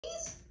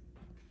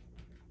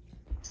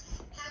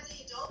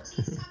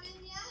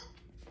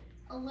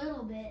A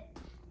little bit.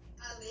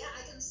 Yeah,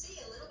 I can see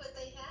a little bit.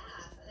 They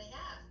have. They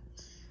have.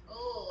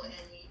 Oh, and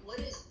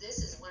this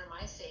is one of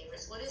my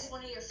favorites. What is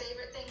one of your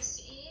favorite things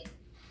to eat?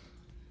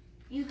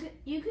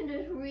 You can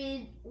just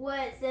read what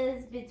it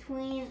says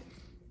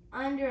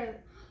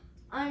under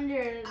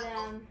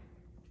them.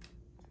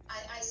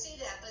 I see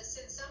that, but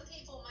since some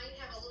people might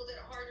have a little bit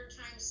harder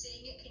time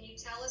seeing it, can you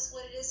tell us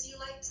what it is you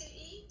like to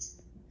eat?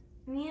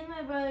 Me and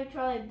my brother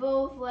Charlie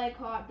both like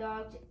hot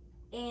dogs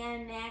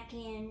and mac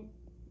and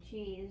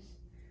cheese.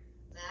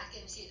 Mac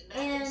and cheese. Mac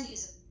and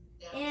cheese.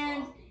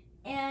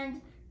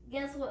 And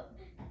guess what?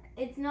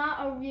 It's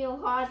not a real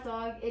hot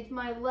dog. It's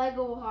my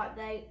Lego hot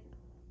dog.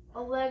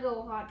 A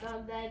Lego hot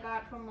dog that I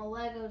got from a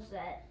Lego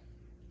set.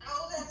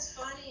 Oh, that's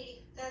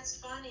funny. That's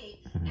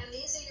funny. And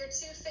these are your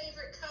two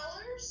favorite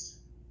colors?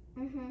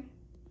 Mhm.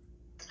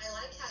 I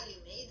like how you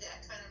made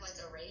that, kind of like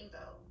a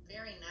rainbow.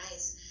 Very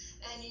nice.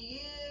 And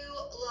you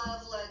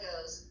love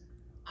Legos.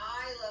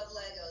 I love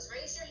Legos.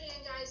 Raise your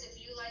hand, guys, if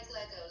you like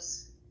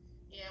Legos.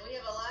 Yeah, we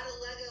have a lot of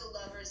Lego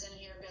lovers in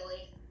here,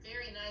 Billy.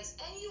 Very nice.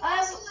 And you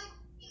also like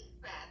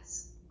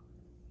rats.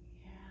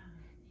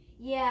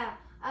 Yeah.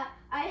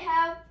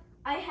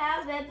 I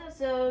have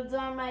episodes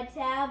on my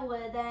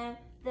tablet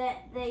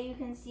that you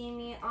can see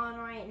me on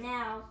right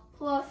now.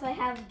 Plus, I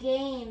have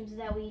games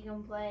that we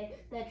can play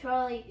that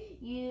Charlie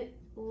you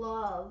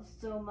love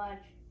so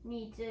much.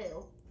 Me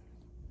too.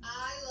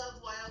 I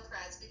love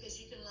Wildcrats because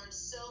you can learn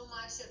so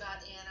much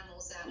about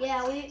animals that way.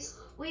 Yeah,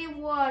 we've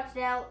watched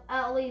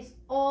at least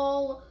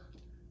all.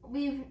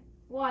 We've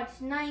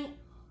watched night.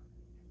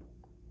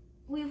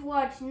 We've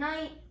watched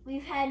night.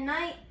 We've had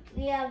night.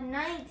 We have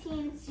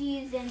 19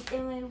 seasons,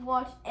 and we've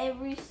watched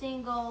every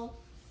single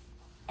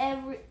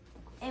episode.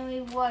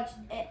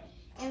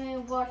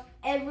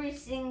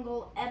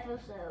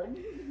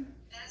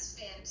 That's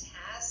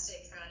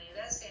fantastic, honey.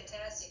 That's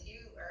fantastic. You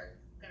are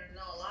going to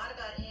know a lot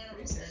about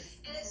animals.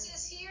 And it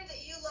says here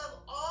that you love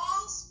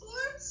all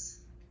sports.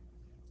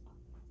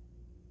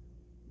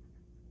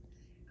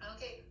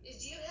 Okay.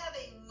 Did you have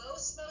a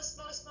most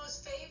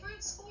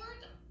favorite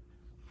sport?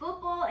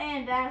 Football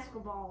and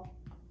basketball.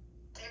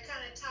 They're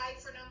kind of tied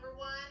for number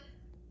one.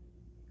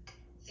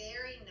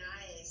 Very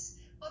nice.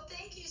 Well,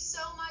 thank you so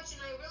much,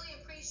 and I really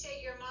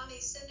appreciate your mommy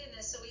sending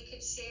this so we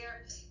could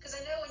share. Because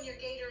I know in your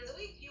Gator of the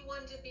Week, you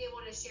wanted to be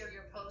able to share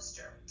your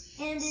poster.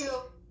 And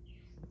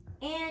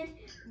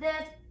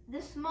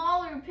the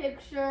smaller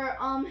picture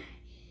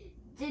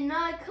did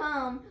not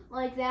come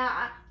like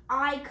that.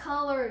 I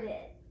colored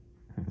it.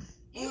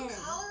 You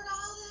colored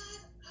all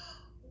that?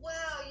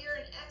 Wow, you're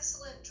an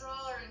excellent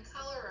drawer and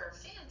colorer.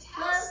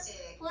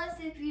 Fantastic. Plus,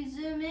 if you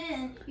zoom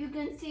in, you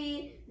can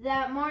see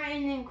that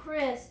Martin and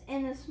Chris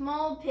in the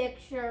small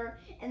picture,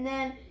 and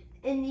then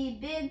in the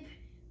big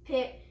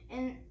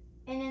and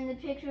in the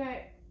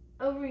picture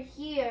over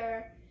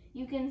here,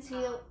 you can see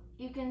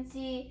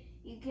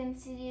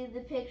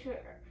the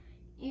picture.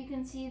 You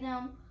can see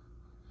them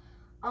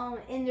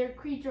in their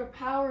creature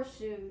power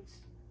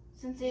suits,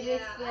 since they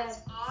basically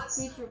have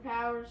creature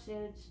power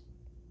suits.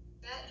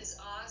 That is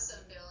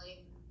awesome,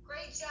 Billy.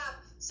 Great job.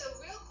 So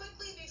real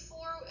quickly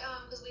before,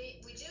 because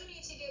we do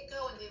need to get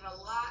going, we have a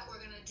lot we're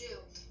going to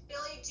do.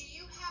 Billy, do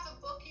you have a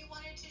book you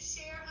wanted to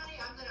share, honey?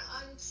 I'm going to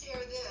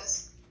unshare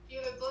this. Do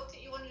you have a book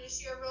that you wanted to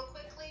share real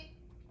quickly?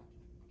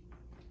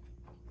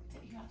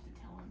 You have to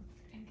tell them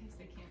in case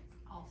they can't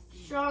all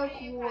see. Shark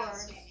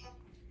Wars.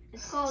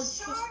 It's called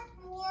Shark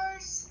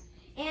Wars.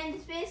 And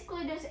it's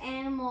basically just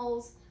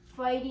animals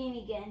fighting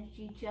against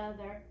each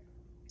other.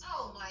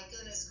 Oh my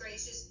goodness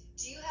gracious.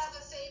 Do you have a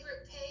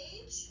favorite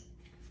page?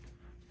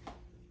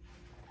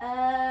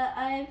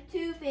 I have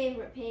two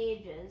favorite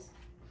pages.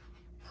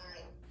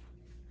 Alright.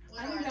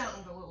 I think that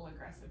one's a little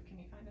aggressive. Can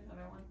you find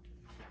another one?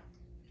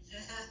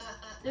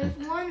 There's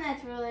one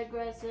that's really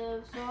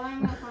aggressive, so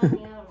I'm gonna find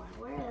the other one.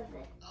 Where is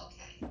it?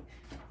 Okay.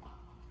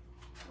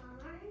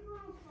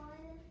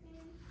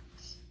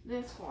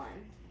 This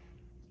one.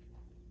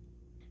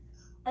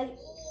 A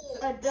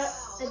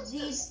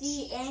deep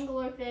sea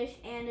anglerfish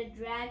and a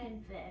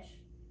dragonfish.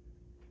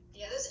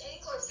 Yeah, those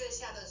anglerfish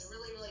have those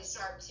really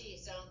sharp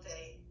teeth, don't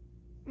they?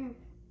 Mm.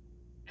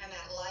 And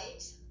that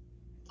light.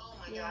 Oh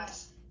my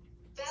gosh.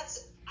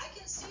 I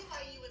can see why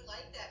you would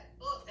like that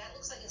book. That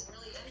looks like it's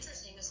really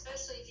interesting,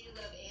 especially if you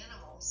love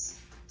animals.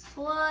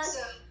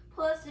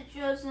 Plus it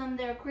shows them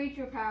their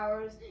creature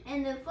powers,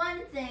 and the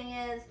fun thing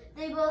is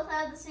they both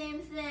have the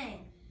same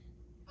thing.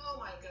 Oh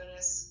my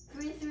goodness.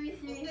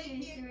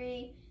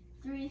 33333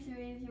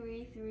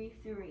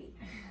 33333.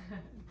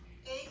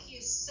 Thank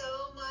you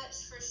so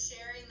much for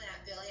sharing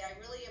that, Billy. I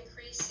really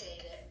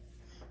appreciate it.